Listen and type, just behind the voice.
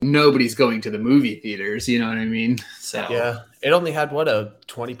nobody's going to the movie theaters. You know what I mean? So yeah, it only had what, a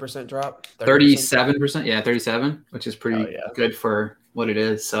 20% drop, 37%. Yeah, 37, which is pretty good for what it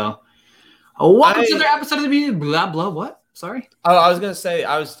is. So, welcome to another episode of the Music Blah Blah. What? Sorry. Oh, I was gonna say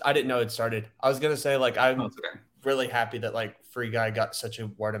I didn't know it started. I was gonna say like I'm really happy that like Free Guy got such a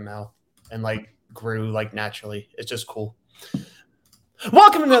word of mouth and like grew like naturally. It's just cool.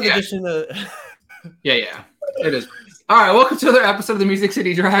 Welcome to another edition of. Yeah, it is. All right, welcome to another episode of the Music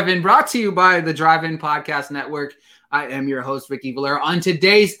City Drive-In, brought to you by the Drive-In Podcast Network. I am your host, Ricky Valera. On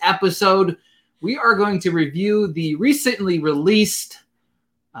today's episode, we are going to review the recently released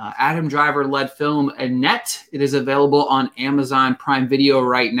Adam Driver-led film Annette. It is available on Amazon Prime Video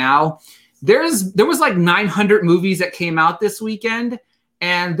right now. There was like 900 movies that came out this weekend,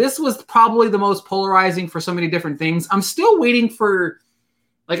 and this was probably the most polarizing for so many different things. I'm still waiting for,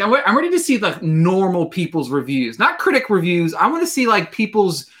 like, I'm ready to see like normal people's reviews, not critic reviews. I want to see like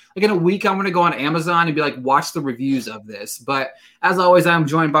people's, like in a week, I'm going to go on Amazon and be like, watch the reviews of this. But as always, I'm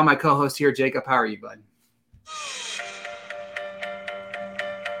joined by my co-host here, Jacob. How are you, bud?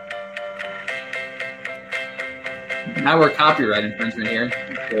 Now we're copyright infringement here.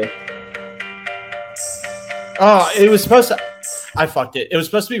 Cool. Oh, it was supposed to. I fucked it. It was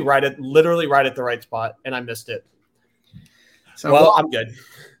supposed to be literally right at the right spot, and I missed it. So, well, I'm good.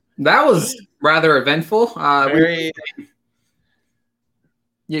 That was rather eventful.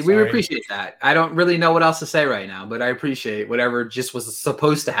 We appreciate that. I don't really know what else to say right now, but I appreciate whatever just was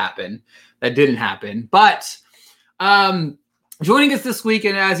supposed to happen that didn't happen. But joining us this week,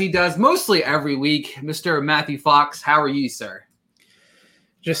 and as he does mostly every week, Mr. Matthew Fox. How are you, sir?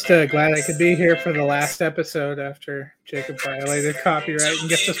 Just glad I could be here for the last episode after Jacob violated copyright and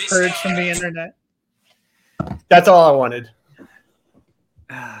gets us purged from the internet. That's all I wanted.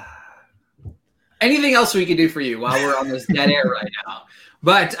 Anything else we could do for you while we're on this dead air right now?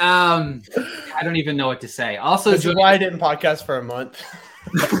 But I don't even know what to say. Also, this is why I didn't podcast for a month.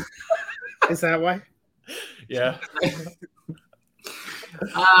 Is that why? Yeah.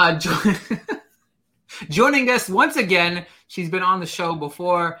 Joining us once again, she's been on the show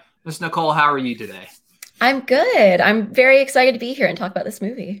before. Miss Nicole, how are you today? I'm good. I'm very excited to be here and talk about this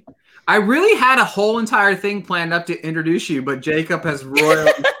movie. I really had a whole entire thing planned up to introduce you, but Jacob has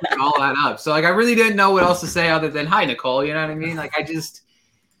royally screwed all that up. So, like, I really didn't know what else to say other than, hi, Nicole. You know what I mean? Like,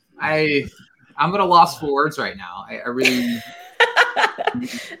 I'm at a loss for words right now. I really...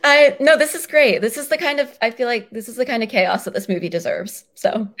 No, this is great. I feel like this is the kind of chaos that this movie deserves.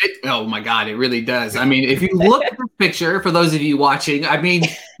 So, oh my God, it really does. I mean, if you look at the picture, for those of you watching, I mean,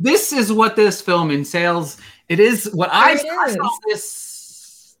 this is what this film entails. It is what I saw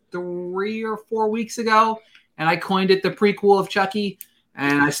this 3 or 4 weeks ago, and I coined it the prequel of Chucky,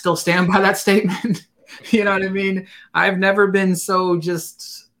 and I still stand by that statement. You know what I mean? I've never been so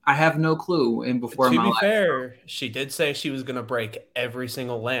just... I have no clue in before my life. To be fair, she did say she was going to break every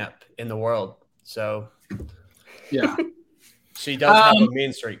single lamp in the world. So, yeah. She does have a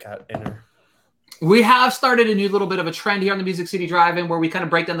Mean Street cut in her. We have started a new little bit of a trend here on the Music City Drive-In where we kind of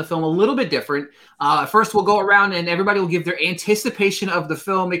break down the film a little bit different. First, we'll go around and everybody will give their anticipation of the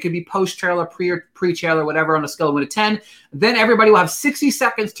film. It could be post-trailer, pre-trailer, whatever, on a scale of 1 to 10. Then everybody will have 60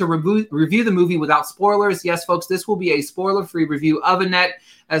 seconds to review the movie without spoilers. Yes, folks, this will be a spoiler-free review of Annette.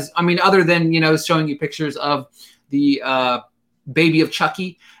 Other than, showing you pictures of the baby of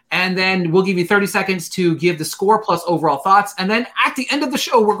Chucky. And then we'll give you 30 seconds to give the score plus overall thoughts. And then at the end of the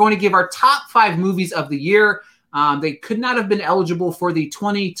show, we're going to give our top 5 movies of the year. They could not have been eligible for the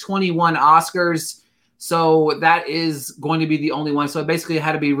 2021 Oscars. So that is going to be the only one. So basically it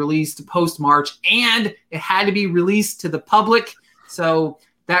had to be released post-March and it had to be released to the public. So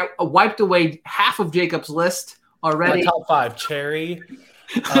that wiped away half of Jacob's list already. My top 5, Cherry,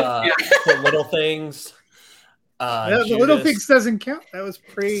 The Little Things. The Little Things doesn't count. That was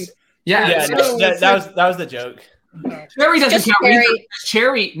pre. Yeah, that was the joke. Cherry doesn't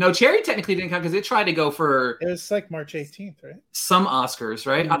count. Cherry technically didn't count because it tried to go for. It was like March 18th, right? Some Oscars,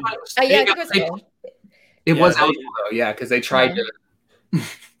 right? Mm-hmm. It was eligible though, yeah, because they tried to.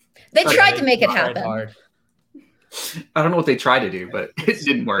 They tried to make it happen. Hard. I don't know what they tried to do, but it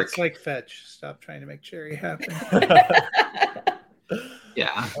didn't work. It's like Fetch. Stop trying to make Cherry happen.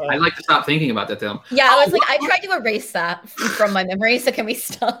 Yeah, I'd like to stop thinking about that film. Yeah, I tried to erase that from my memory, so can we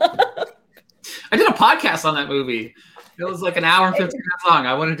stop? I did a podcast on that movie. It was like an hour and 15 minutes long.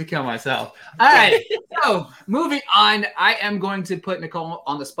 I wanted to kill myself. All right, so moving on, I am going to put Nicole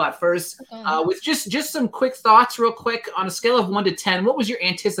on the spot first with just some quick thoughts real quick. On a scale of 1 to 10, what was your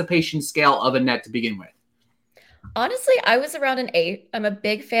anticipation scale of Annette to begin with? Honestly, I was around an 8. I'm a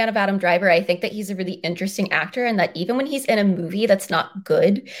big fan of Adam Driver. I think that he's a really interesting actor, and that even when he's in a movie that's not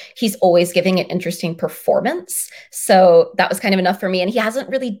good, he's always giving an interesting performance. So that was kind of enough for me. And he hasn't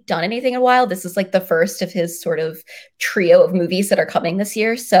really done anything in a while. This is like the first of his sort of trio of movies that are coming this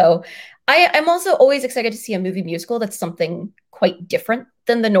year. So I'm also always excited to see a movie musical that's something quite different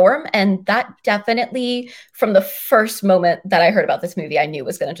than the norm. And that definitely, from the first moment that I heard about this movie, I knew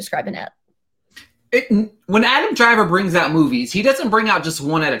was going to describe Annette. When Adam Driver brings out movies, he doesn't bring out just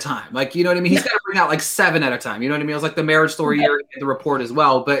one at a time. Like, you know what I mean? He's got to bring out like 7 at a time. You know what I mean? It was like the Marriage Story year, The Report as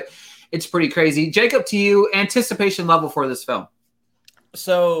well, but it's pretty crazy. Jacob, to you, anticipation level for this film.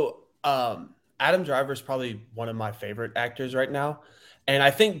 So Adam Driver is probably one of my favorite actors right now. And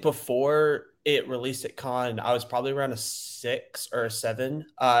I think before it released at Cannes, I was probably around a 6 or a 7.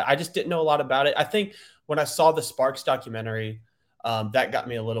 I just didn't know a lot about it. I think when I saw the Sparks documentary, that got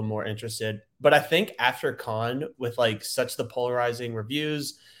me a little more interested. But I think after Cannes, with like such the polarizing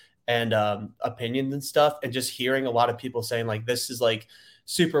reviews and opinions and stuff, and just hearing a lot of people saying like this is like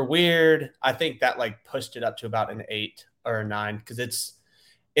super weird, I think that like pushed it up to about an 8 or a 9 because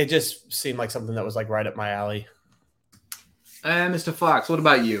it just seemed like something that was like right up my alley. Mr. Fox, what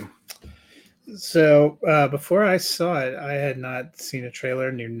about you? So before I saw it, I had not seen a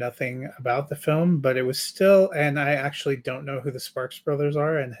trailer, knew nothing about the film, but it was still, and I actually don't know who the Sparks brothers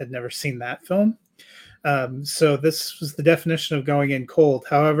are and had never seen that film. So this was the definition of going in cold.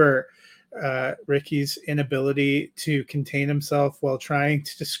 However, Ricky's inability to contain himself while trying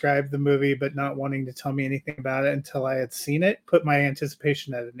to describe the movie, but not wanting to tell me anything about it until I had seen it, put my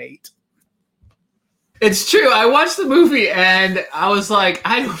anticipation at an 8. It's true. I watched the movie and I was like,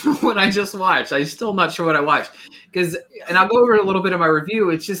 I don't know what I just watched. I'm still not sure what I watched. And I'll go over a little bit of my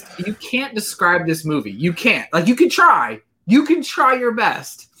review. It's just, you can't describe this movie. You can't. Like, you can try. You can try your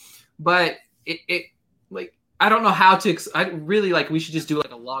best. But it like, I don't know how to, I really like, we should just do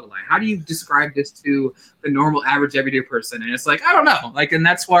like a log line. How do you describe this to the normal, average, everyday person? And it's like, I don't know. Like, and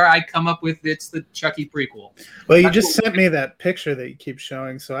that's where I come up with, it's the Chucky prequel. Well, you just sent me that picture that you keep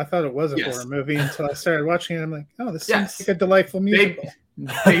showing, so I thought it was a horror movie until I started watching it. I'm like, oh, this seems like a delightful musical.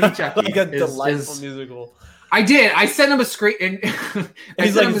 Baby Chucky. Like a delightful musical. I did. I sent him a screen. And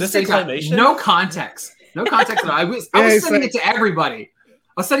he's like, is this a claymation? No context. No context at all. I was sending it to everybody.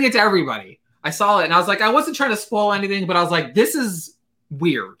 I saw it and I was like, I wasn't trying to spoil anything, but I was like, this is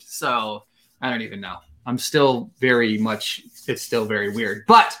weird. So I don't even know. It's still very weird.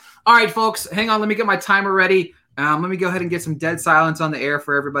 But all right, folks, hang on. Let me get my timer ready. Let me go ahead and get some dead silence on the air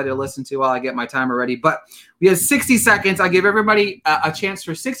for everybody to listen to while I get my timer ready. But we have 60 seconds. I give everybody a chance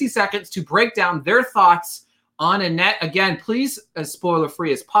for 60 seconds to break down their thoughts on Annette. Again, please, as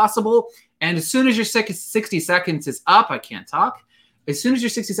spoiler-free as possible. And as soon as your 60 seconds is up, I can't talk. As soon as your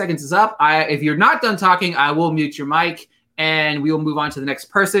 60 seconds is up, if you're not done talking, I will mute your mic and we will move on to the next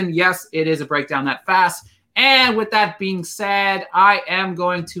person. Yes, it is a breakdown that fast. And with that being said, I am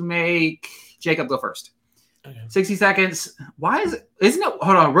going to make Jacob go first. Okay. 60 seconds. Why isn't it?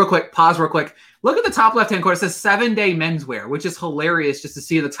 Hold on, real quick. Pause real quick. Look at the top left-hand corner. It says 7-day menswear, which is hilarious just to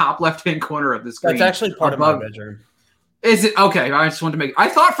see in the top left-hand corner of the screen. That's actually part of my bedroom. Is it? Okay, I just wanted to make I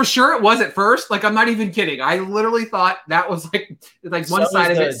thought for sure it was at first. Like, I'm not even kidding. I literally thought that was like one side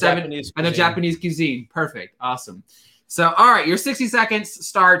of it, 7, and a Japanese cuisine. Perfect. Awesome. So, all right, your 60 seconds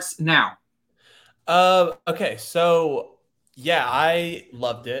starts now. Okay, so yeah, I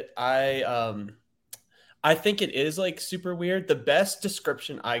loved it. I think it is like super weird. The best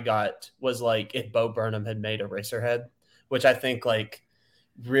description I got was like if Bo Burnham had made Eraserhead, which I think like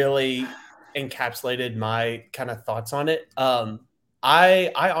really encapsulated my kind of thoughts on it.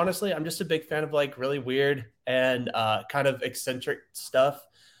 I honestly, I'm just a big fan of like really weird and kind of eccentric stuff.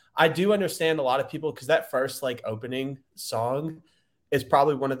 I do understand a lot of people because that first like opening song is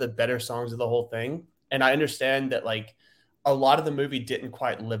probably one of the better songs of the whole thing. And I understand that like a lot of the movie didn't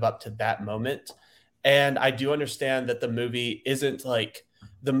quite live up to that moment. And I do understand that the movie isn't like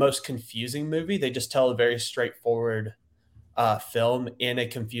the most confusing movie. They just tell a very straightforward film in a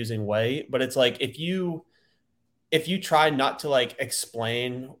confusing way. But it's like if you try not to like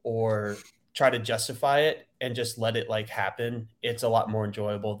explain or try to justify it and just let it like happen, it's a lot more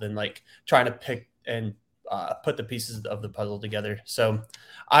enjoyable than like trying to pick and put the pieces of the puzzle together. So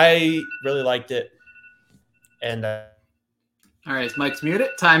I really liked it. And all right, Mike's muted.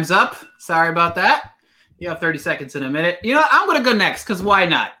 Time's up. Sorry about that. You have 30 seconds in a minute. You know, I'm going to go next because why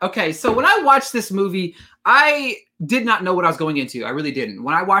not? Okay, so when I watched this movie, I did not know what I was going into. I really didn't.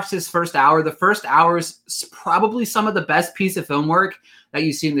 When I watched this first hour, the first hour is probably some of the best piece of film work that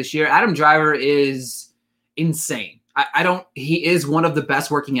you've seen this year. Adam Driver is insane. I don't. He is one of the best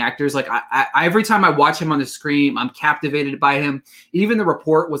working actors. Like I every time I watch him on the screen, I'm captivated by him. Even The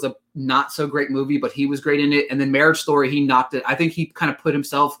Report was a not so great movie, but he was great in it. And then Marriage Story, he knocked it. I think he kind of put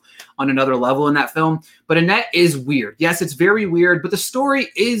himself on another level in that film. But Annette is weird. Yes, it's very weird, but the story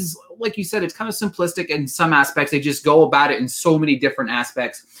is, like you said, it's kind of simplistic in some aspects. They just go about it in so many different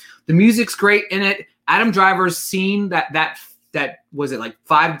aspects. The music's great in it. Adam Driver's scene that was it like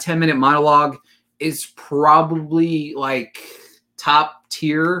 5 to 10 minute monologue is probably like top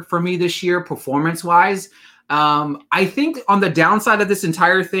tier for me this year, performance wise. I think on the downside of this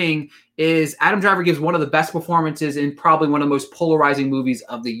entire thing is Adam Driver gives one of the best performances in probably one of the most polarizing movies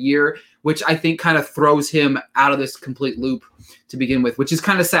of the year, which I think kind of throws him out of this complete loop to begin with, which is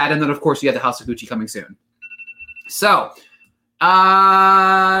kind of sad. And then of course you have the House of Gucci coming soon. So,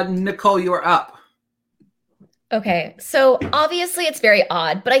 Nicole, you are up. Okay, so obviously it's very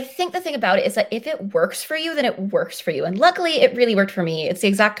odd, but I think the thing about it is that if it works for you, then it works for you. And luckily it really worked for me. It's the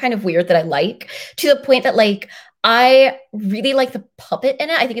exact kind of weird that I like, to the point that like I really like the puppet in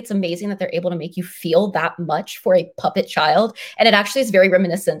it. I think it's amazing that they're able to make you feel that much for a puppet child. And it actually is very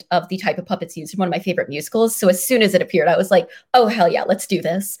reminiscent of the type of puppets used in one of my favorite musicals. So as soon as it appeared, I was like, oh, hell yeah, let's do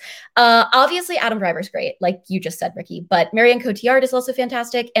this. Obviously, Adam Driver's great, like you just said, Ricky, but Marianne Cotillard is also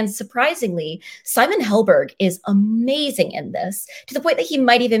fantastic. And surprisingly, Simon Helberg is amazing in this, to the point that he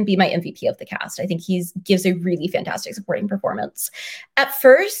might even be my MVP of the cast. I think he gives a really fantastic supporting performance. At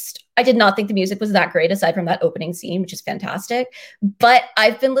first, I did not think the music was that great, aside from that opening scene, which is fantastic. But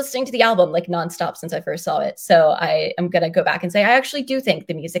I've been listening to the album like nonstop since I first saw it. So I am going to go back and say I actually do think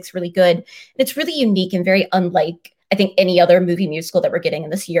the music's really good. And it's really unique and very unlike, I think, any other movie musical that we're getting in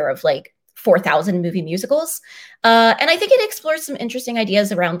this year of like 4,000 movie musicals. And I think it explores some interesting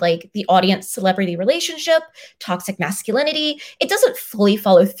ideas around like the audience-celebrity relationship, toxic masculinity. It doesn't fully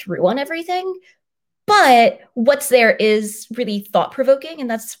follow through on everything, but what's there is really thought-provoking, and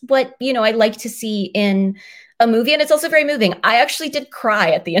that's what, you know, I like to see in a movie. And it's also very moving. I actually did cry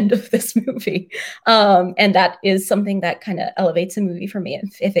at the end of this movie. And that is something that kind of elevates a movie for me,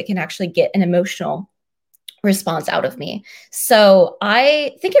 if it can actually get an emotional response out of me. So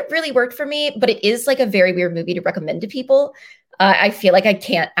I think it really worked for me, but it is like a very weird movie to recommend to people. I feel like I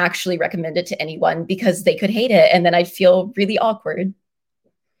can't actually recommend it to anyone because they could hate it, and then I'd feel really awkward.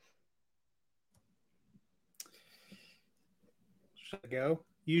 Go.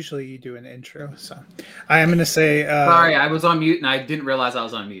 Usually you do an intro, so I am going to say sorry, I was on mute and I didn't realize I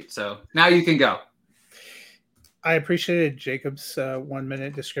was on mute, so now you can go. I appreciated Jacob's 1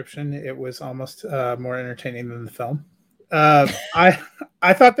 minute description. It was almost more entertaining than the film. I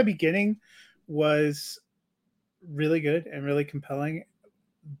thought the beginning was really good and really compelling.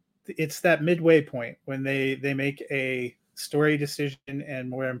 It's that midway point when they make a story decision, and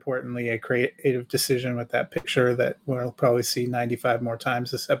more importantly, a creative decision with that picture that we'll probably see 95 more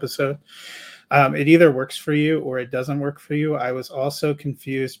times this episode. It either works for you or it doesn't work for you. I was also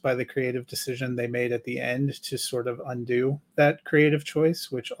confused by the creative decision they made at the end to sort of undo that creative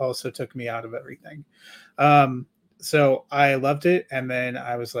choice, which also took me out of everything. So I loved it. And then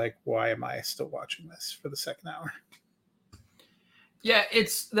I was like, why am I still watching this for the second hour? Yeah,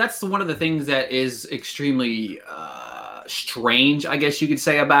 that's one of the things that is extremely strange, I guess you could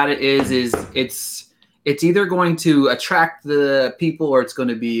say, about it is it's either going to attract the people or it's going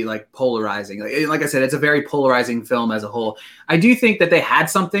to be like polarizing. Like I said, it's a very polarizing film as a whole. I do think that they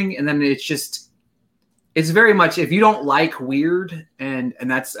had something, and then it's very much, if you don't like weird, and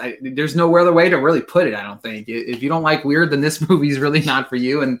that's there's no other way to really put it. I don't think if you don't like weird, then this movie is really not for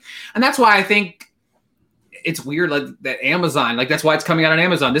you, and that's why I think it's weird, like that Amazon, like that's why it's coming out on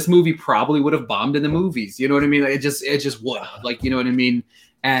Amazon. This movie probably would have bombed in the movies. You know what I mean? Like, it just would, like, you know what I mean?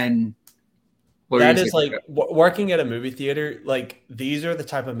 And that is like working at a movie theater. Like, these are the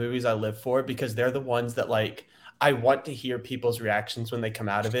type of movies I live for, because they're the ones that like I want to hear people's reactions when they come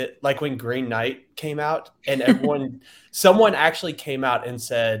out of it. Like when Green Knight came out, and someone actually came out and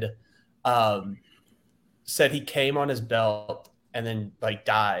said he came on his belt and then like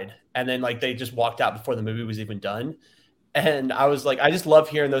died. And then like they just walked out before the movie was even done. And I was like, I just love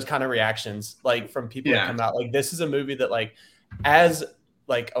hearing those kind of reactions, like from people that come out. Like, this is a movie that, like, as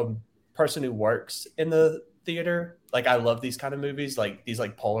like a person who works in the theater, like I love these kind of movies, like these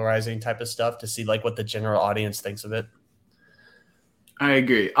like polarizing type of stuff, to see like what the general audience thinks of it. I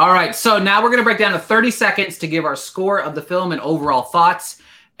agree. All right. So now we're going to break down to 30 seconds to give our score of the film and overall thoughts.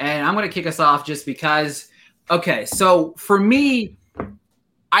 And I'm going to kick us off just because, okay, so for me,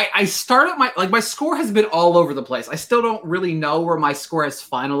 I started my score has been all over the place. I still don't really know where my score has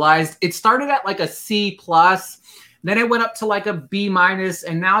finalized. It started at like a C+, Then it went up to like a B minus,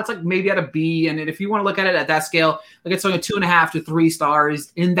 and now it's like maybe at a B. And if you want to look at it at that scale, like it's like a 2.5 to 3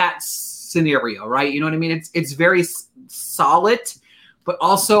 stars in that scenario, right? You know what I mean? It's very solid, but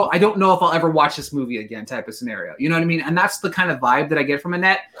also I don't know if I'll ever watch this movie again type of scenario. You know what I mean? And that's the kind of vibe that I get from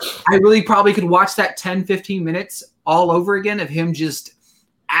Annette. I really probably could watch that 10, 15 minutes all over again of him just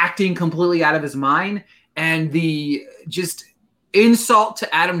acting completely out of his mind, and the just insult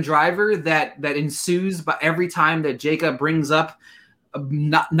to Adam Driver that ensues by every time that Jacob brings up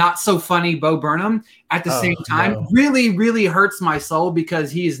not so funny Bo Burnham at the same time really, really hurts my soul,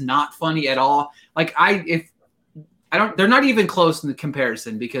 because he is not funny at all. Like they're not even close in the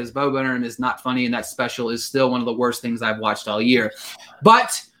comparison, because Bo Burnham is not funny, and that special is still one of the worst things I've watched all year.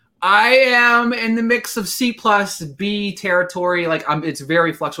 But I am in the mix of C plus B territory. Like it's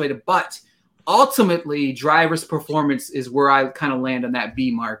very fluctuated, but ultimately Driver's performance is where I kind of land on that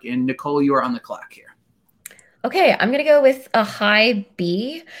B mark. And Nicole, you are on the clock here. Okay, I'm going to go with a high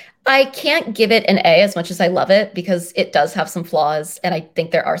B. I can't give it an A as much as I love it, because it does have some flaws and I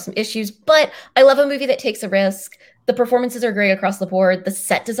think there are some issues, but I love a movie that takes a risk. The performances are great across the board. The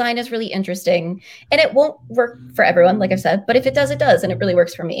set design is really interesting, and it won't work for everyone, like I've said, but if it does, it does. And it really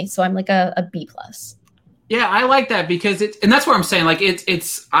works for me. So I'm like a B plus. Yeah, I like that, because and that's what I'm saying. Like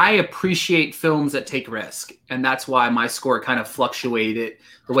I appreciate films that take risk, and that's why my score kind of fluctuated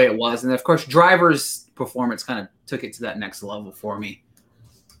the way it was. And of course, Driver's performance kind of took it to that next level for me.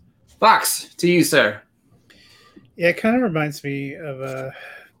 Fox, to you, sir. Yeah, it kind of reminds me of a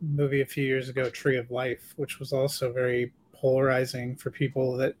movie a few years ago, Tree of Life, which was also very polarizing for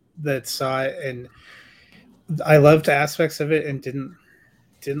people that saw it. And I loved aspects of it and didn't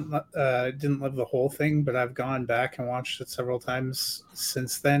love the whole thing, but I've gone back and watched it several times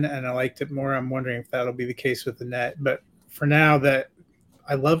since then, and I liked it more. I'm wondering if that'll be the case with Annette. But for now, that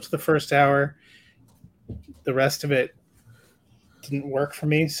I loved the first hour. The rest of it didn't work for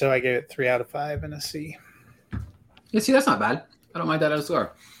me, so I gave it 3 out of 5 and a C. Yeah, see, that's not bad. I don't mind that as a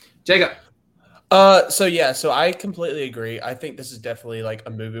score. Jacob. So I completely agree. I think this is definitely like a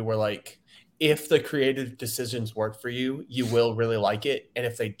movie where, like, if the creative decisions work for you, you will really like it. And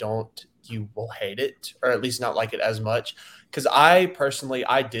if they don't, you will hate it, or at least not like it as much. Because I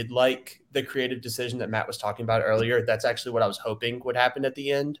did like the creative decision that Matt was talking about earlier. That's actually what I was hoping would happen at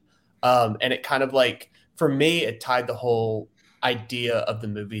the end. And it kind of like, for me, it tied the whole idea of the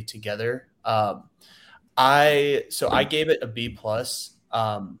movie together. I gave it a B plus.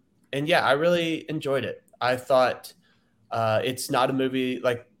 And yeah, I really enjoyed it. I thought it's not a movie,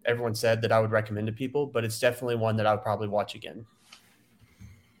 like everyone said, that I would recommend to people, but it's definitely one that I would probably watch again.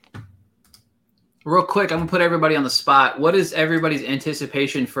 Real quick, I'm going to put everybody on the spot. What is everybody's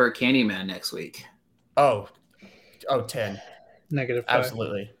anticipation for Candyman next week? 10. -5.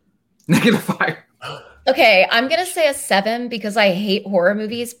 Absolutely. -5. Okay, I'm going to say a 7 because I hate horror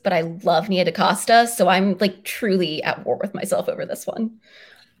movies, but I love Nia DaCosta. So I'm like truly at war with myself over this one.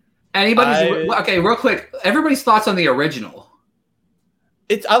 Okay, real quick. Everybody's thoughts on the original.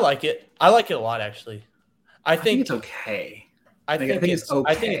 I like it. I like it a lot, actually. I think it's okay. I think it's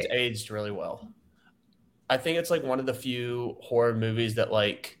okay. I think it's aged really well. I think it's like one of the few horror movies that,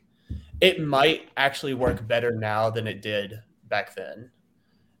 like, it might actually work better now than it did back then.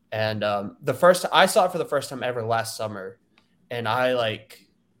 And I saw it for the first time ever last summer, and I like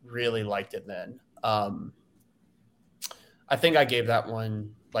really liked it then. I think I gave that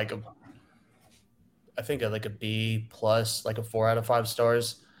one like a B plus, like a 4 out of 5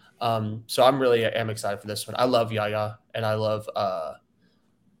 stars. So I'm excited for this one. I love Yaya, and I love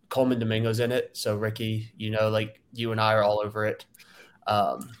Coleman Domingo's in it. So Ricky, like you and I are all over it.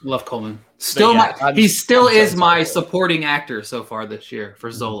 Love Coleman. Still, he still is my supporting actor so far this year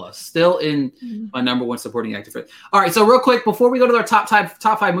for Zola. Still in my number 1 supporting actor. All right, so real quick before we go to our top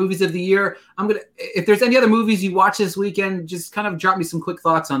 5 movies of the year, if there's any other movies you watch this weekend, just kind of drop me some quick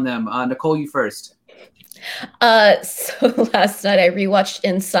thoughts on them. Nicole, you first. So last night I rewatched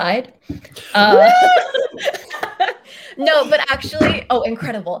Inside. No, but actually,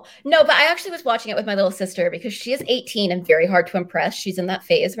 incredible. No, but I actually was watching it with my little sister because she is 18 and very hard to impress. She's in that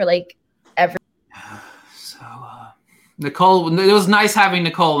phase where like every. So, Nicole, it was nice having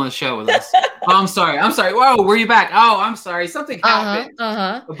Nicole on the show with us. I'm sorry. Whoa, were you back? Oh, I'm sorry. Something happened.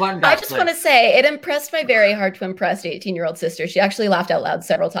 I just want to say it impressed my very hard to impress 18-year-old sister. She actually laughed out loud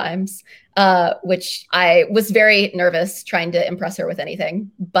several times, which I was very nervous trying to impress her with anything.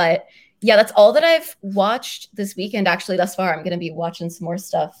 But yeah, that's all that I've watched this weekend, actually, thus far. I'm going to be watching some more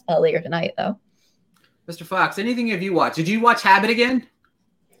stuff later tonight, though. Mr. Fox, anything have you watched? Did you watch Habit again?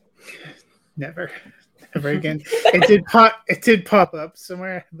 Never again. It did pop up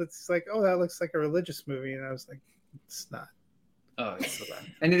somewhere. It's like, oh, that looks like a religious movie. And I was like, It's not. Oh, it's so bad.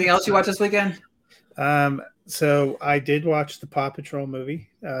 Anything else you watched this weekend? So I did watch the Paw Patrol movie,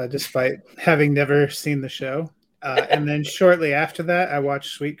 despite having never seen the show. And then shortly after that, I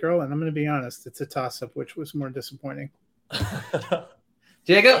watched Sweet Girl, and I'm going to be honest, it's a toss-up, which was more disappointing.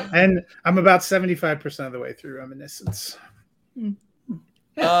 Jacob? And I'm about 75% of the way through Reminiscence.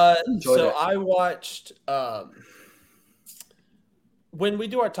 I watched. When we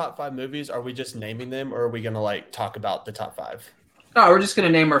do our top 5 movies, are we just naming them, or are we going to like talk about the top 5? No, we're just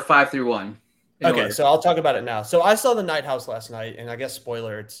going to name our 5 through 1. Okay, so I'll talk about it now. So I saw The Night House last night, and I guess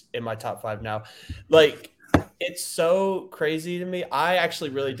spoiler, it's in my top 5 now. Like, it's so crazy to me. I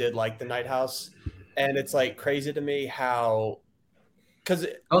actually really did like The Night House, and it's like crazy to me how because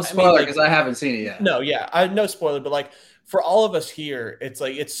no spoiler because I haven't seen it yet. No, yeah, no spoiler, but like for all of us here, it's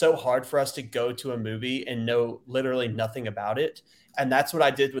like it's so hard for us to go to a movie and know literally nothing about it. And that's what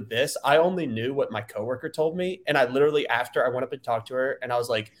I did with this. I only knew what my coworker told me, and I literally after I went up and talked to her, and I was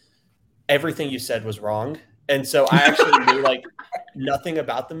like, everything you said was wrong. And so I actually knew like nothing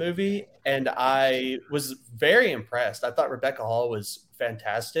about the movie, and I was very impressed. I thought Rebecca Hall was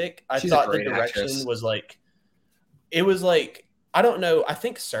fantastic. I thought the direction was like, it was like, I don't know. I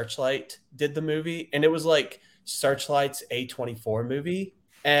think Searchlight did the movie, and it was like Searchlight's A24 movie.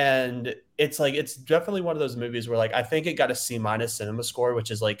 And it's like, it's definitely one of those movies where like, I think it got a C- cinema score, which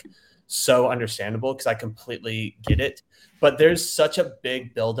is like so understandable because I completely get it. But there's such a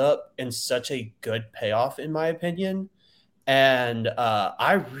big buildup and such a good payoff, in my opinion. And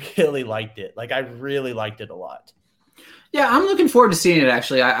I really liked it. Like, I really liked it a lot. Yeah, I'm looking forward to seeing it,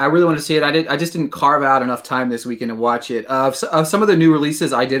 actually. I really want to see it. I just didn't carve out enough time this weekend to watch it. Of some of the new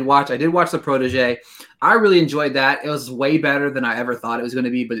releases I did watch The Protege. I really enjoyed that. It was way better than I ever thought it was going to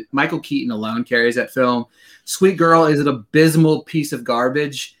be, but Michael Keaton alone carries that film. Sweet Girl is an abysmal piece of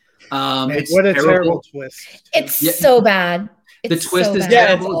garbage. What a terrible twist. It's so bad. The twist is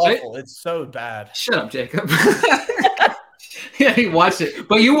terrible. It's awful. It's so bad. Shut up, Jacob. Yeah, you watched it,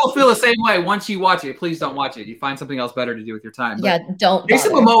 but you will feel the same way once you watch it. Please don't watch it. You find something else better to do with your time. Yeah, don't.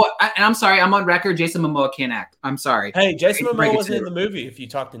 Jason Momoa, and I'm sorry, I'm on record. Jason Momoa can't act. I'm sorry. Hey, Jason Momoa wasn't in the movie. If you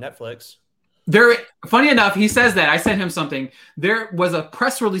talk to Netflix, funny enough, he says that. I sent him something. There was a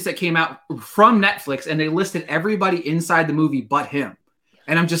press release that came out from Netflix, and they listed everybody inside the movie but him.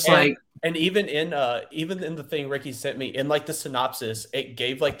 And I'm just like. And even in the thing Ricky sent me, in like the synopsis, it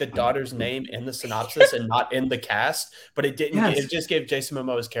gave like the daughter's name in the synopsis and not in the cast, but it didn't. Yes. It just gave Jason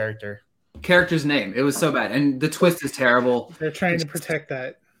Momoa's character's name. It was so bad, and the twist is terrible. They're trying to protect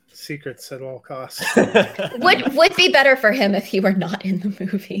that secrets at all costs. would be better for him if he were not in the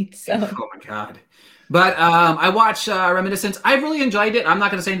movie. So. Oh my god. But I watched Reminiscence. I really enjoyed it. I'm not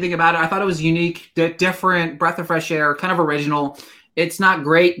going to say anything about it. I thought it was unique, different, breath of fresh air, kind of original. It's not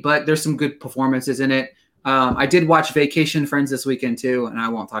great, but there's some good performances in it. I did watch Vacation Friends this weekend too, and I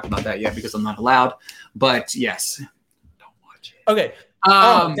won't talk about that yet because I'm not allowed. But yes, don't watch it. Okay.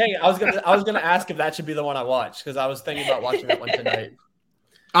 Dang it. I was gonna ask if that should be the one I watch because I was thinking about watching that one tonight.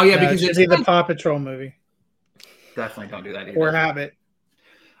 Oh yeah, because it's the Paw Patrol movie. Definitely don't do that either. Or Habit.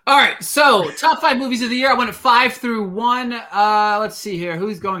 All right, so top 5 movies of the year. I went at 5 through 1. Let's see here.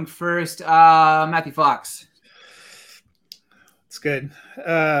 Who's going first? Matthew Fox. It's good.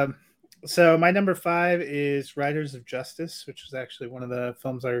 So my number 5 is Riders of Justice, which is actually one of the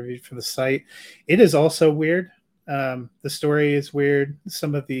films I reviewed for the site. It is also weird. The story is weird.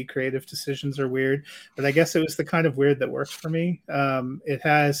 Some of the creative decisions are weird, but I guess it was the kind of weird that works for me. It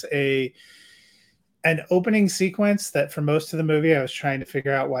has an opening sequence that for most of the movie I was trying to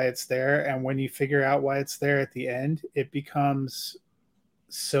figure out why it's there, and when you figure out why it's there at the end, it becomes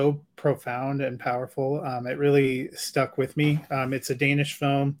so profound and powerful. It really stuck with me. It's a Danish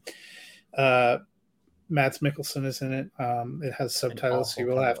film. Mads Mikkelsen is in it. It has subtitles, so you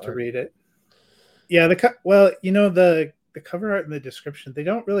will have to read it. Yeah, the cover art and the description, they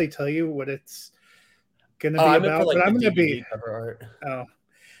don't really tell you what it's going to be about. But I'm going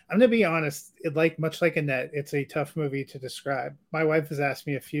to be honest. Much like Annette, it's a tough movie to describe. My wife has asked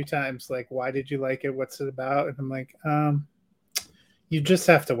me a few times, like, "Why did you like it? What's it about?" And I'm like, you just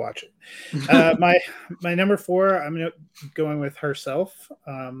have to watch it. My number 4, I'm going with Herself,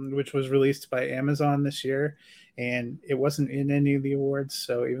 which was released by Amazon this year, and it wasn't in any of the awards.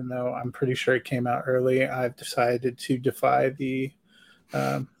 So even though I'm pretty sure it came out early, I've decided to defy the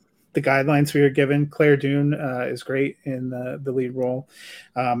guidelines we were given. Claire Dune is great in the lead role.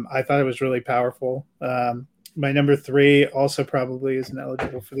 I thought it was really powerful. My number 3 also probably isn't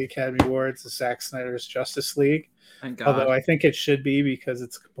eligible for the Academy Awards, is Zack Snyder's Justice League. Although I think it should be because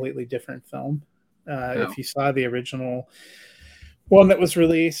it's a completely different film. If you saw the original one that was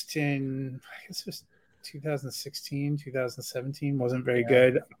released in, I guess it was 2016, 2017. Wasn't very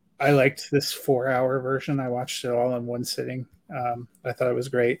good. I liked this 4-hour version. I watched it all in one sitting. I thought it was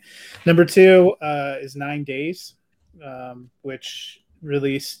great. Number 2 is 9 Days, which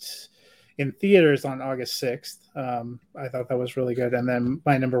released in theaters on August 6th. I thought that was really good. And then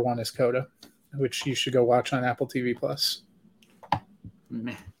my number 1 is Coda, which you should go watch on Apple TV Plus.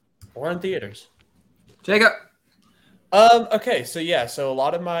 Or in theaters. Jacob. Okay, so a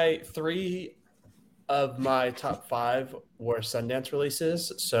lot of my 3 of my top 5 were Sundance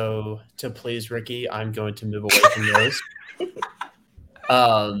releases. So to please Ricky, I'm going to move away from those.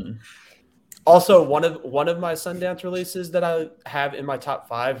 Also, one of my Sundance releases that I have in my top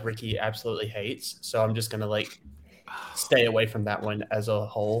 5, Ricky absolutely hates. So I'm just gonna stay away from that one as a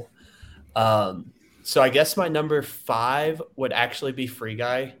whole. So I guess my number 5 would actually be Free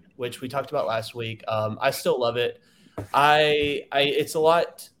Guy, which we talked about last week. I still love it. It's a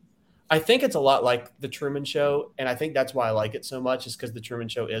lot. I think it's a lot like The Truman Show, and I think that's why I like it so much, is because The Truman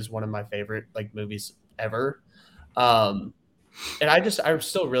Show is one of my favorite movies ever. And I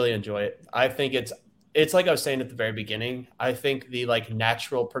still really enjoy it. I think it's like I was saying at the very beginning. I think the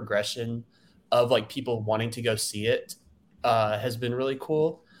natural progression of people wanting to go see it has been really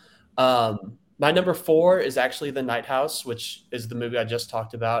cool. My number 4 is actually The Night House, which is the movie I just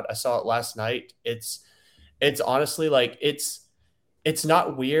talked about. I saw it last night. It's honestly it's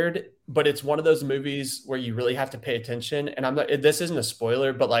not weird, but it's one of those movies where you really have to pay attention. And this isn't a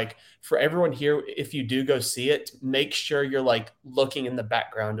spoiler, but for everyone here, if you do go see it, make sure you're looking in the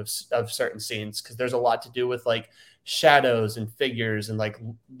background of certain scenes, because there's a lot to do with shadows and figures and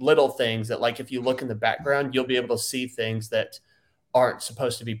little things that if you look in the background, you'll be able to see things that aren't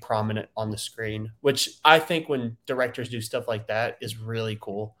supposed to be prominent on the screen, which I think when directors do stuff like that is really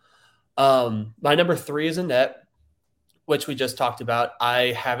cool. My number 3 is Annette, which we just talked about.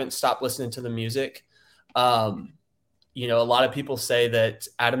 I haven't stopped listening to the music. A lot of people say that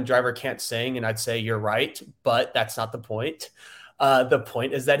Adam Driver can't sing, and I'd say you're right, but that's not the point. The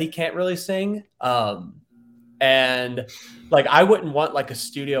point is that he can't really sing. And I wouldn't want a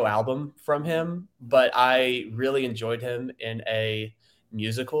studio album from him, but I really enjoyed him in a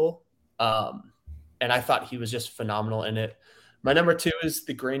musical. And I thought he was just phenomenal in it. My number 2 is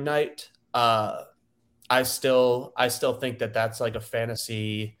The Green Knight. I still think that that's a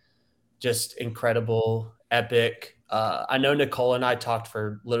fantasy, just incredible, epic. I know Nicole and I talked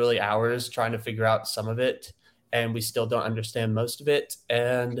for literally hours trying to figure out some of it, and we still don't understand most of it.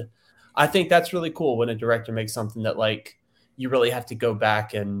 And I think that's really cool when a director makes something that you really have to go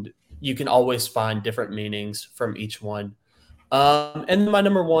back and you can always find different meanings from each one. And my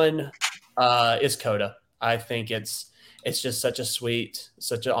number 1 is Coda. I think it's just such a sweet,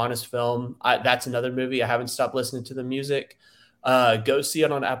 such an honest film. That's another movie. I haven't stopped listening to the music. Go see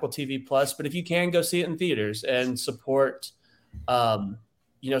it on Apple TV Plus. But if you can, go see it in theaters and support the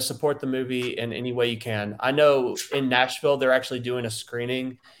movie in any way you can. I know in Nashville, they're actually doing a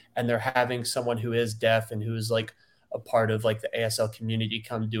screening, and they're having someone who is deaf and who's a part of the ASL community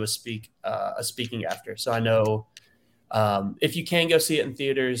come do a speaking after. So I know if you can go see it in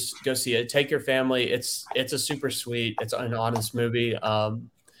theaters, go see it. Take your family. It's a super sweet, it's an honest movie.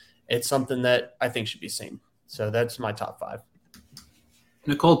 It's something that I think should be seen. So that's my top 5.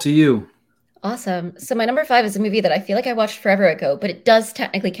 Nicole, to you. Awesome. So my number 5 is a movie that I feel like I watched forever ago, but it does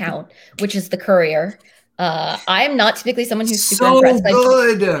technically count, which is The Courier. I am not typically someone who's super impressed.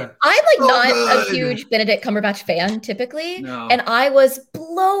 I'm not a huge Benedict Cumberbatch fan typically, and I was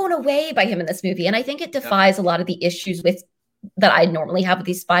blown away by him in this movie. And I think it defies a lot of the issues that I normally have with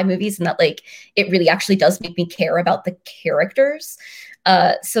these spy movies, and that it really actually does make me care about the characters.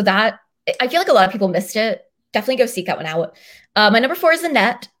 So that I feel like a lot of people missed it. Definitely go seek that one out. My number 4 is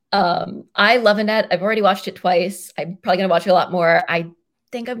Annette. I love Annette. I've already watched it twice. I'm probably gonna watch it a lot more. I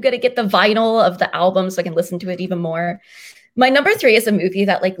think I'm going to get the vinyl of the album so I can listen to it even more. My number 3 is a movie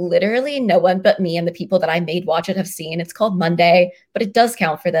that literally no one but me and the people that I made watch it have seen. It's called Monday, but it does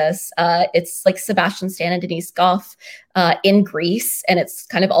count for this. It's Sebastian Stan and Denise Gough in Greece, and it's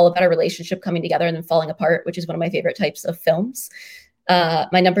kind of all about a relationship coming together and then falling apart, which is one of my favorite types of films.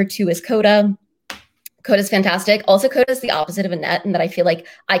 My number 2 is Coda. Coda's fantastic. Also, Coda is the opposite of Annette in that I feel like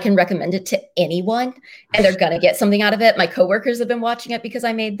I can recommend it to anyone and they're going to get something out of it. My coworkers have been watching it because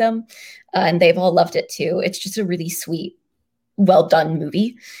I made them and they've all loved it too. It's just a really sweet, well done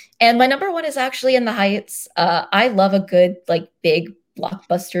movie. And my number 1 is actually In the Heights. I love a good, big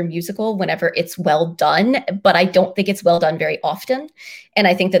blockbuster musical whenever it's well done, but I don't think it's well done very often. And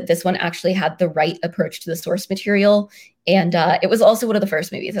I think that this one actually had the right approach to the source material. And it was also one of the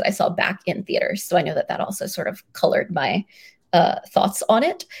first movies that I saw back in theaters. So I know that also sort of colored my thoughts on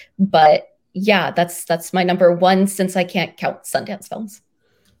it. But Yeah, that's my number one since I can't count Sundance films.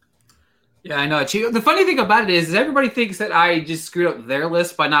 Yeah, I know. The funny thing about it is everybody thinks that I just screwed up their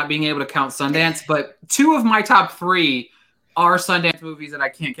list by not being able to count Sundance, but 2 of my top 3 are Sundance movies that I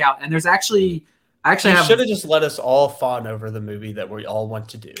can't count. And there's actually you should have just let us all fawn over the movie that we all want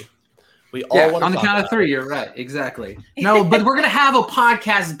to do. We all want to on the count of 3. You're right, exactly. No, but we're gonna have a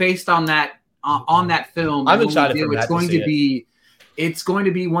podcast based on that film. I'm excited for Matt It's going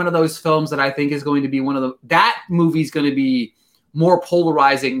to be one of those films that I think is going to be that movie's going to be more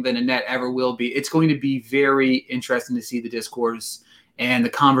polarizing than Annette ever will be. It's going to be very interesting to see the discourse and the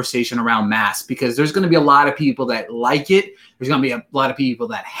conversation around Mask, because there's going to be a lot of people that like it. There's going to be a lot of people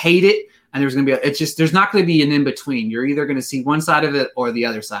that hate it. And there's going to be, there's not going to be an in-between. You're either going to see one side of it or the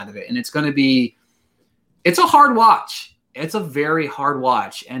other side of it. And it's a hard watch. It's a very hard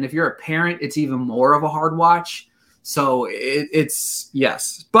watch. And if you're a parent, it's even more of a hard watch. So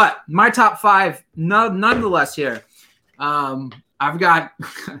yes. But my top 5, nonetheless here, I've got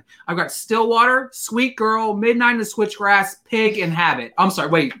Stillwater, Sweet Girl, Midnight in the Switchgrass, Pig, and Habit. I'm sorry.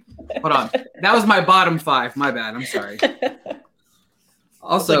 Wait, hold on. That was my bottom 5. My bad. I'm sorry.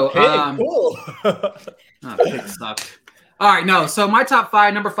 Also, cool. Pig sucked. All right, no. So my top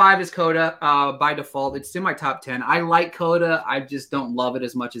 5, number 5 is Coda. By default, it's in my top 10. I like Coda. I just don't love it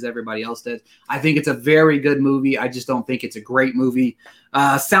as much as everybody else does. I think it's a very good movie. I just don't think it's a great movie.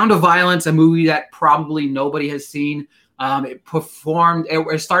 Sound of Violence, a movie that probably nobody has seen. It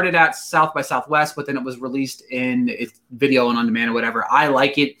started at South by Southwest, but then it was released in its video and on demand or whatever. I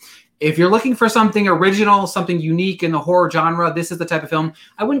like it. If you're looking for something original, something unique in the horror genre, this is the type of film.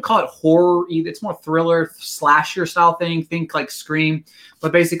 I wouldn't call it horror either. It's more thriller, slasher style thing. Think like Scream.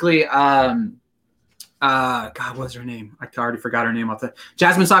 But basically, God, what's her name? I already forgot her name.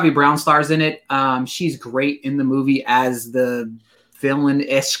 Jasmine Savvy Brown stars in it. She's great in the movie as the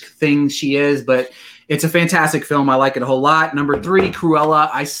villain-esque thing she is, but it's a fantastic film. I like it a whole lot. Number 3,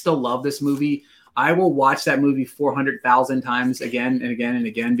 Cruella. I still love this movie. I will watch that movie 400,000 times again and again and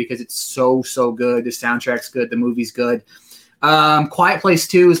again because it's so, so good. The soundtrack's good. The movie's good. Quiet Place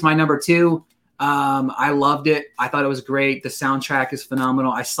 2 is my number 2. I loved it. I thought it was great. The soundtrack is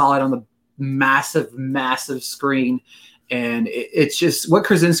phenomenal. I saw it on the massive, massive screen. And it's just what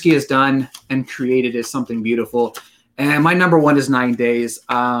Krasinski has done and created is something beautiful. And my number 1 is 9 Days.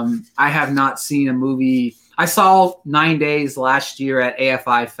 I have not seen a movie. I saw 9 Days last year at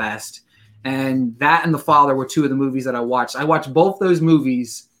AFI Fest. And that and The Father were 2 of the movies that I watched. I watched both those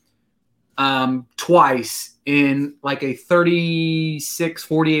movies twice in like a 36,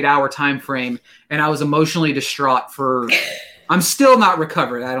 48-hour time frame. And I was emotionally distraught I'm still not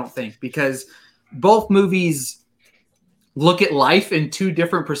recovered, I don't think, because both movies look at life in 2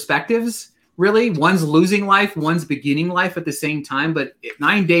 different perspectives, really. One's losing life, one's beginning life at the same time. But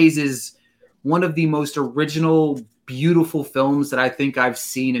 9 Days is one of the most original, beautiful films that I think I've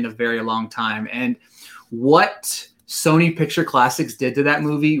seen in a very long time. And what Sony Picture Classics did to that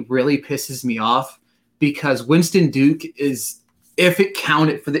movie really pisses me off, because Winston Duke is, if it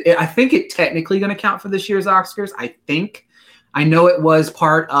counted for I think it technically going to count for this year's Oscars. I know it was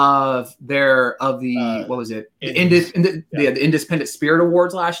part of what was it? The Independent Spirit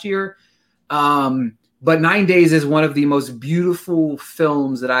Awards last year. But 9 Days is one of the most beautiful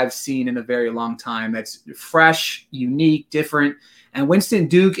films that I've seen in a very long time. It's fresh, unique, different. And Winston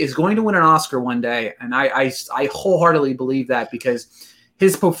Duke is going to win an Oscar one day. And I wholeheartedly believe that, because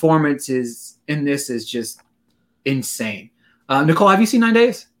his performance in this is just insane. Nicole, have you seen 9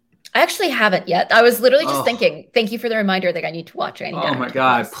 Days? I actually haven't yet. I was literally just thinking, thank you for the reminder that I need to watch it. Oh my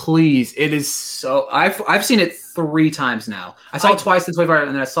God, please. It is so, I've seen it 3 times now. I saw it twice in 24 hours,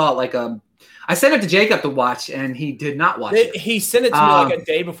 and then I saw it I sent it to Jacob to watch, and he did not watch it. He sent it to me like a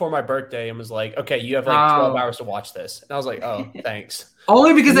day before my birthday and was like, okay, you have like 12 hours to watch this. And I was like, oh, thanks.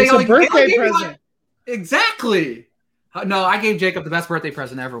 Only because it's a birthday present. Exactly. No, I gave Jacob the best birthday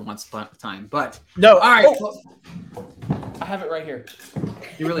present ever once upon a time. But no, all right. I have it right here.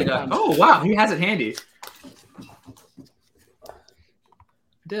 He really does. Oh, wow. He has it handy.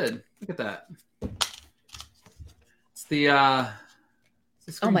 Did. Look at that. It's the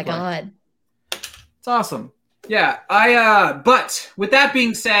oh my God. It's awesome. Yeah, but with that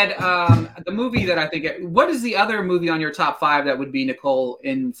being said, the movie that I think, what is the other movie on your top 5 that would be Nicole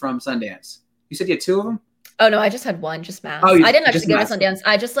from Sundance? You said you had 2 of them? Oh no, I just had one, just Mask. Oh, I didn't actually go to Sundance.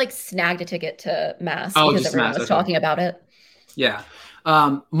 I just snagged a ticket to Mask because everyone was talking about it. Yeah.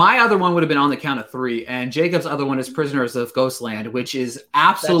 My other one would have been On the Count of 3, and Jacob's other one is Prisoners of Ghostland, which is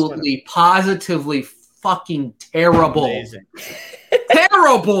absolutely, positively fucking terrible. Amazing.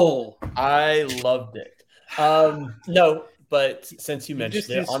 Terrible. I loved it. No, but since you mentioned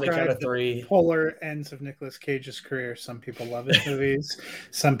just it, on the count of described the three, polar ends of Nicolas Cage's career. Some people love his movies.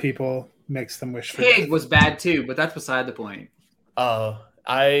 Some people makes them wish for Pig death. was bad too, but that's beside the point.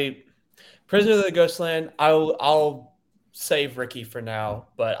 Prisoner of the Ghostland, I'll save Ricky for now,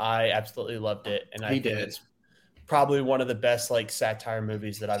 but I absolutely loved it, and I think it's probably one of the best like satire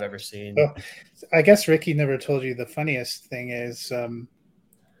movies that I've ever seen. Well, I guess Ricky never told you the funniest thing is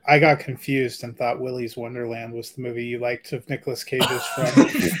I got confused and thought Willy's Wonderland was the movie you liked of Nicolas Cage's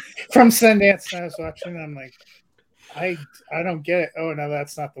from Sundance. And I was watching, and I'm like, I don't get it. Oh no,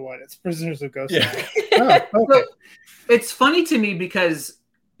 that's not the one. It's Prisoners of Ghostland. Yeah. Oh, okay. So, it's funny to me because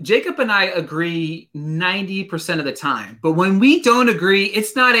Jacob and I agree 90% of the time, but when we don't agree,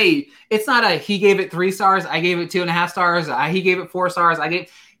 it's not a he gave it 3 stars, I gave it 2.5 stars, he gave it 4 stars,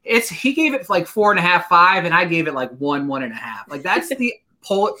 he gave it like 4.5, 5, and I gave it like 1.5. Like that's the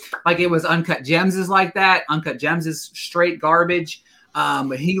poll. Like it was Uncut Gems is like that. Uncut Gems is straight garbage.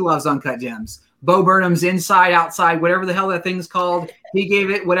 But he loves Uncut Gems. Bo Burnham's Inside, Outside, whatever the hell that thing's called. He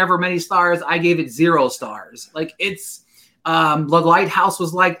gave it whatever many stars. I gave it 0 stars. Like it's The Lighthouse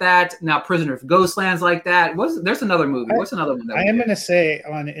was like that. Now Prisoner of Ghostland's like that. There's another movie. What's another one? I am going to say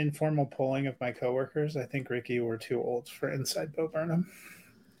on informal polling of my coworkers, I think Ricky were too old for Inside Bo Burnham.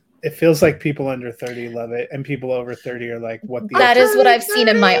 It feels like people under 30 love it, and people over 30 are like, "What?" That is what I've seen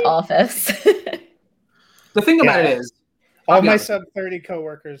in my office. The thing about it is, all my sub 30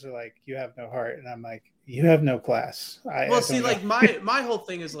 coworkers are like, "You have no heart," and I'm like, "You have no class." Like my whole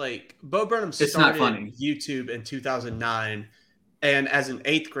thing is like Bo Burnham started YouTube in 2009, and as an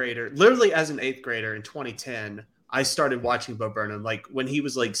 8th grader, literally as an 8th grader in 2010, I started watching Bo Burnham like when he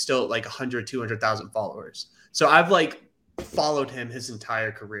was like still like 100, 200,000 followers. So I've like followed him his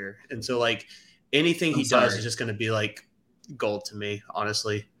entire career, and so like anything he does is just going to be like gold to me,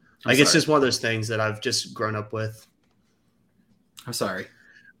 honestly. Like it's just one of those things that I've just grown up with. I'm sorry.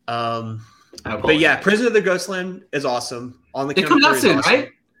 But yeah, Prisoner of the Ghostland is awesome. On the it comes out soon,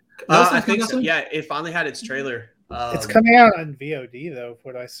 right? I think so. Yeah, it finally had its trailer. It's coming out on VOD though.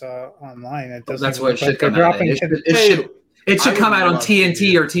 What I saw online, it doesn't. That's what it should come out. It should come out on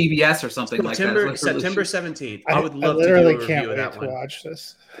TNT or TBS or something like that. September 17th. I would love to do a review can't of that wait one. to watch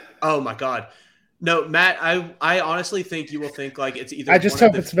this. Oh my god. No, Matt, I honestly think you will think like it's either. I just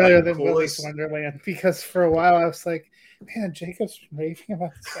hope it's better than Willy's Wonderland, because for a while I was like, man, Jacob's raving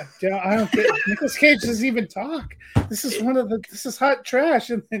about this. I don't get Nicolas Cage doesn't even talk. This is hot trash.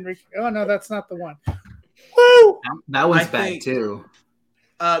 And then oh no, that's not the one. Woo! That one's bad too.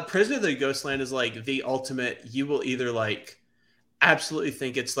 Prisoner of the Ghostland is like the ultimate. You will either like absolutely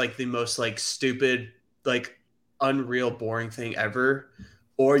think it's like the most like stupid, like unreal, boring thing ever,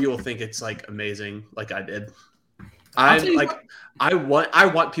 or you will think it's like amazing, like I did. I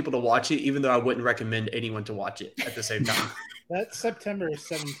want people to watch it, even though I wouldn't recommend anyone to watch it at the same time. That September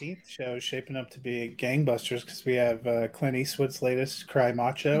 17th show is shaping up to be gangbusters because we have Clint Eastwood's latest Cry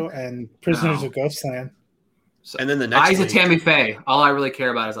Macho and Prisoners of Ghostland. So, and then the next Eyes of Tammy Faye. All I really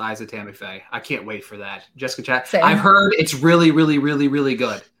care about is Eyes of Tammy Faye. I can't wait for that. Jessica Chat. Same. I've heard it's really, really, really, really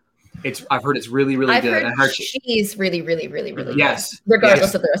good. I've heard it's really, really good. I heard she's really, really, really, really good.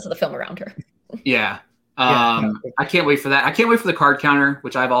 Regardless of the rest of the film around her. Yeah. I can't wait for that. I can't wait for the card counter,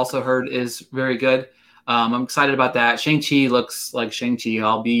 which I've also heard is very good. I'm excited about that. Shang-Chi looks like Shang-Chi.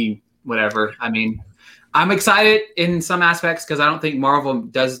 I'll be whatever. I mean, I'm excited in some aspects because I don't think Marvel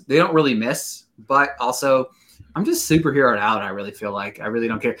they don't really miss, but also I'm just superheroed out. I really feel like I really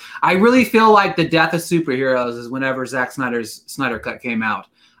don't care. I really feel like the death of superheroes is whenever Zack Snyder's Snyder Cut came out.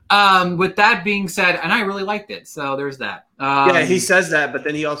 With that being said, and I really liked it. So there's that. Yeah, he says that, but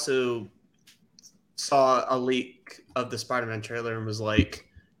then he also saw a leak of the Spider-Man trailer and was like,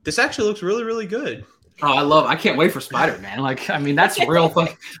 this actually looks really, really good. Oh, I can't wait for Spider-Man. Like, I mean, that's real fun.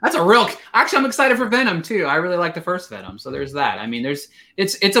 Actually, I'm excited for Venom too. I really like the first Venom. So there's that. I mean,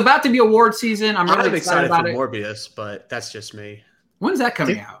 it's about to be award season. I'm really excited about it. Morbius, but that's just me. When's that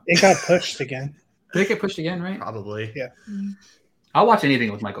coming out? It got pushed again. Did it get pushed again, right? Probably. Yeah. I'll watch anything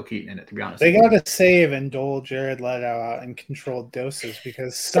with Michael Keaton in it, to be honest. They got to save and dole Jared Leto out in controlled doses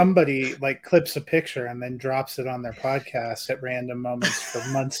because somebody like clips a picture and then drops it on their podcast at random moments for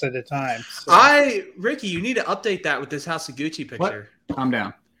months at a time. So. Ricky, you need to update that with this House of Gucci picture. What? Calm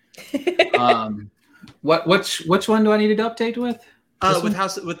down. Which one do I need to update with?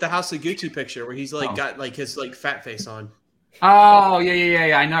 With the House of Gucci picture where he's like got like his like fat face on. Oh,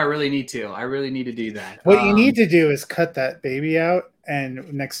 yeah. I know. I really need to do that. What you need to do is cut that baby out,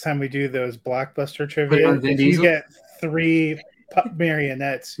 and next time we do those blockbuster trivia, if you get 3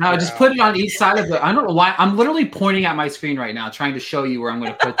 marionettes. No, just put it on each side of the. I don't know why. I'm literally pointing at my screen right now, trying to show you where I'm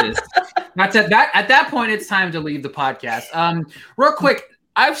going to put this. At that point, it's time to leave the podcast. Real quick,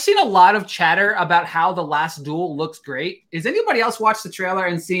 I've seen a lot of chatter about how The Last Duel looks great. Is anybody else watched the trailer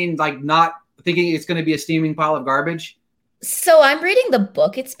and seen not thinking it's going to be a steaming pile of garbage? So I'm reading the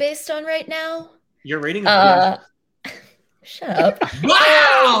book it's based on right now. You're reading a book? Shut up.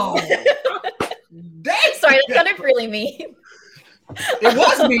 Wow! Sorry, that sounded really mean. It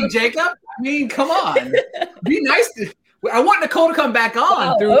was me, Jacob. I mean, come on. Be nice. I want Nicole to come back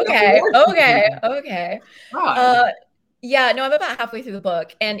on. Okay. Yeah, no, I'm about halfway through the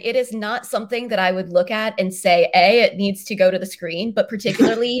book, and it is not something that I would look at and say, it needs to go to the screen, but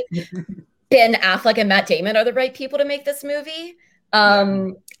particularly Ben Affleck and Matt Damon are the right people to make this movie.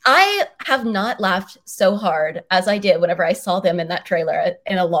 I have not laughed so hard as I did whenever I saw them in that trailer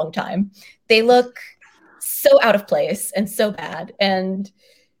in a long time. They look so out of place and so bad, and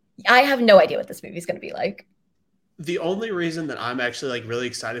I have no idea what this movie is going to be like. The only reason that I'm actually really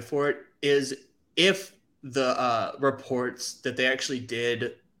excited for it is if the reports that they actually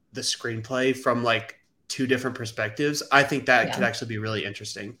did the screenplay from two different perspectives, I think that could actually be really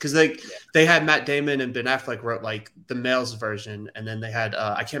interesting because they had Matt Damon and Ben Affleck wrote the male's version, and then they had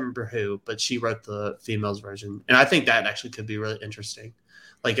I can't remember who, but she wrote the female's version, and I think that actually could be really interesting,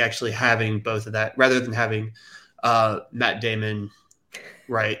 actually having both of that rather than having Matt Damon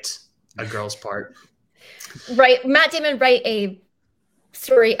write a girl's part. Right, Matt Damon write a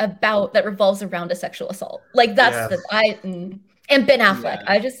story about that revolves around a sexual assault. And Ben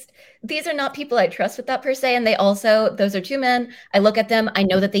Affleck. These are not people I trust with that per se. And those are two men. I look at them. I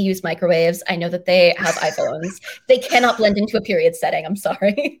know that they use microwaves. I know that they have iPhones. They cannot blend into a period setting. I'm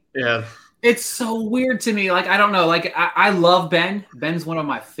sorry. Yeah. It's so weird to me. I don't know. I love Ben. Ben's one of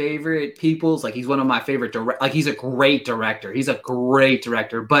my favorite peoples. He's one of my favorite he's a great director. He's a great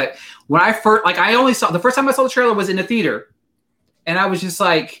director. But when I first, I only saw, the first time I saw the trailer was in the theater. And I was just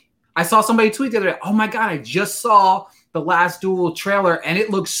I saw somebody tweet the other day, oh my God, I just saw The Last Duel trailer and it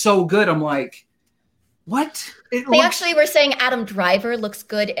looks so good. I'm like, what? They actually were saying Adam Driver looks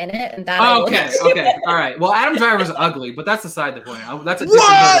good in it, and that. Okay, all right. Well, Adam Driver's ugly, but that's aside the point. That's a different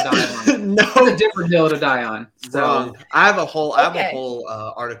hill to die on. No, that's a different hill to die on. So I have a whole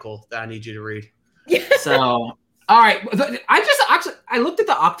article that I need you to read. So, all right. I looked at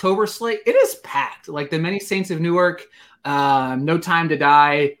the October slate. It is packed. The Many Saints of Newark, No Time to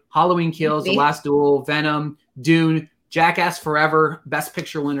Die, Halloween Kills, The Last Duel, Venom, Dune, Jackass Forever, Best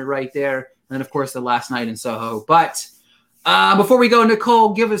Picture winner right there. And then, of course, The Last Night in Soho. But before we go,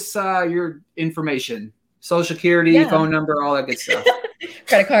 Nicole, give us your information. Social Security, phone number, all that good stuff.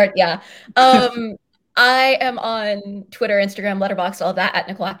 Credit card, yeah. I am on Twitter, Instagram, Letterboxd, all of that at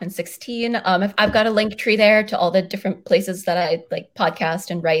Nicole Ackman 16. I've got a link tree there to all the different places that I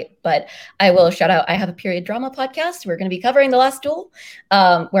podcast and write. But I will shout out, I have a period drama podcast. We're going to be covering The Last Duel,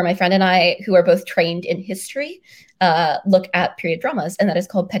 where my friend and I, who are both trained in history, look at period dramas, and that is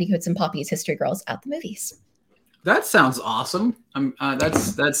called Petticoats and Poppies: History Girls at the Movies. That sounds awesome.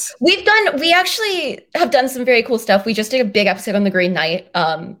 That's we actually have done some very cool stuff. We just did a big episode on the Green Knight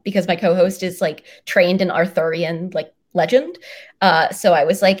because my co-host is trained in Arthurian legend. So I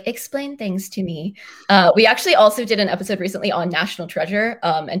was explain things to me. We actually also did an episode recently on National Treasure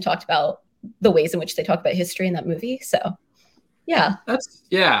and talked about the ways in which they talk about history in that movie. So yeah.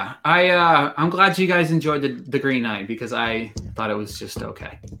 I'm glad you guys enjoyed the Green Knight because I thought it was just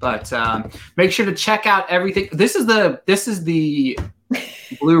okay. But make sure to check out everything. This is the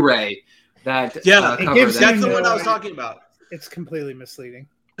Blu-ray that that's the one I was talking about. It's completely misleading.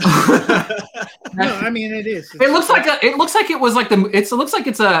 No, I mean it is. It looks like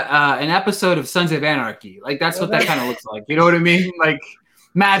it's an episode of Sons of Anarchy. That's what that kind of looks like. You know what I mean?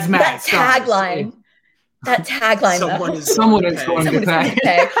 Mads. That tagline. That tagline. Someone is going to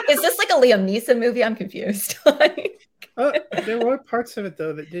pay. Is this a Liam Neeson movie? I'm confused. There were parts of it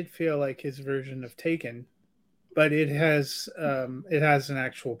though that did feel like his version of Taken, but it has an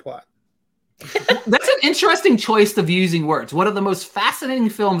actual plot. That's an interesting choice of using words. One of the most fascinating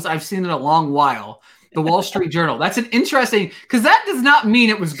films I've seen in a long while. The Wall Street Journal. That's an interesting, because that does not mean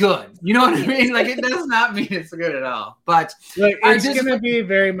it was good. You know what I mean? It does not mean it's good at all. But it's going to be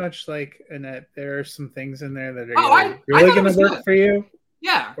very much there are some things in there that are really going to work for you.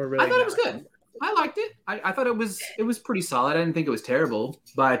 Yeah, I thought it was good. I liked it. I thought it was pretty solid. I didn't think it was terrible.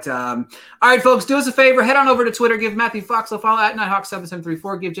 But all right, folks, do us a favor. Head on over to Twitter. Give Matthew Fox a follow at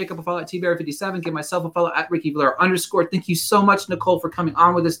Nighthawk7734. Give Jacob a follow at TBR57. Give myself a follow at RickyValera_. Thank you so much, Nicole, for coming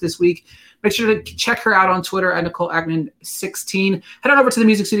on with us this week. Make sure to check her out on Twitter at NicoleAgnon16. Head on over to the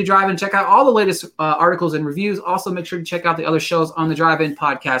Music City Drive-In. Check out all the latest articles and reviews. Also, make sure to check out the other shows on the Drive-In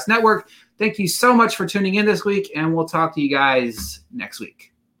Podcast Network. Thank you so much for tuning in this week, and we'll talk to you guys next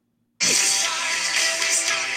week.